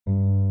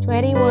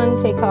21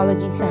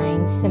 Psychology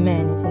Signs a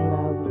man is in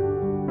love.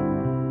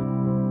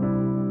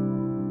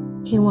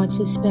 He wants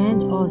to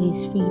spend all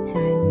his free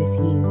time with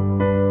you.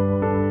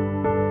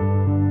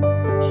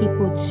 He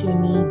puts your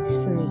needs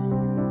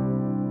first.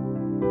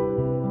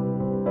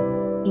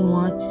 He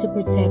wants to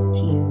protect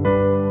you.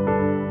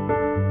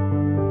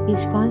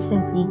 He's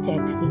constantly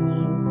texting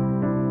you.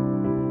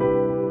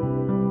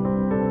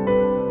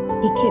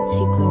 He keeps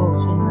you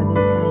close when other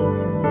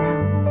guys are around.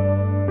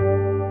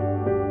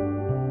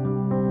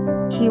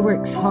 He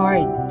works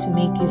hard to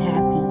make you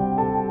happy.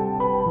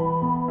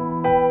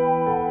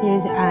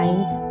 His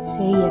eyes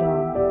say it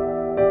all.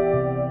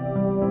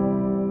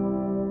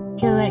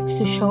 He likes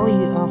to show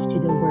you off to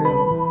the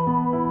world.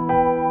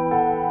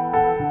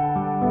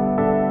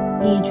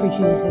 He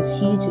introduces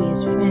you to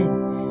his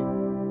friends.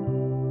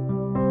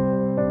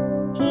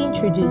 He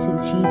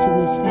introduces you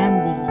to his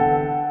family.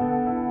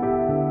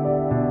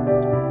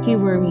 He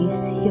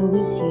worries he'll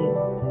lose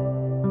you.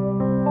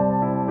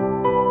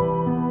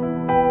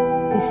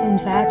 He's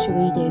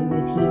infatuated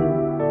with you.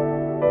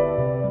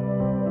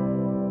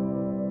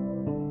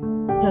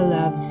 He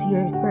loves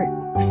your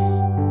quirks.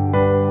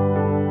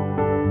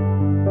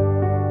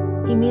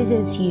 He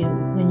misses you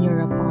when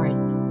you're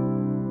apart.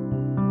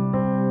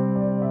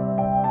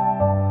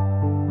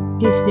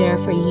 He's there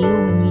for you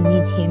when you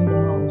need him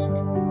the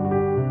most.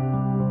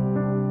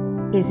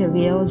 He's a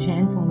real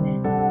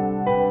gentleman.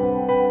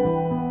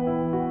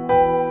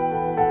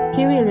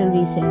 He really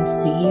listens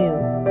to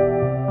you.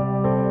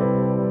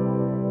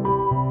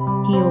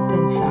 He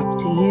opens up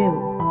to you.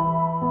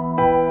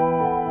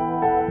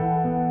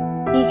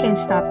 He can't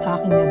stop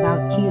talking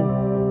about you.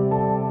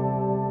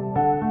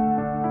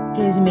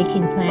 He's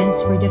making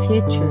plans for the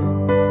future.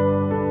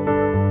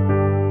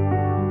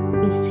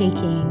 He's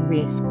taking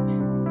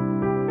risks.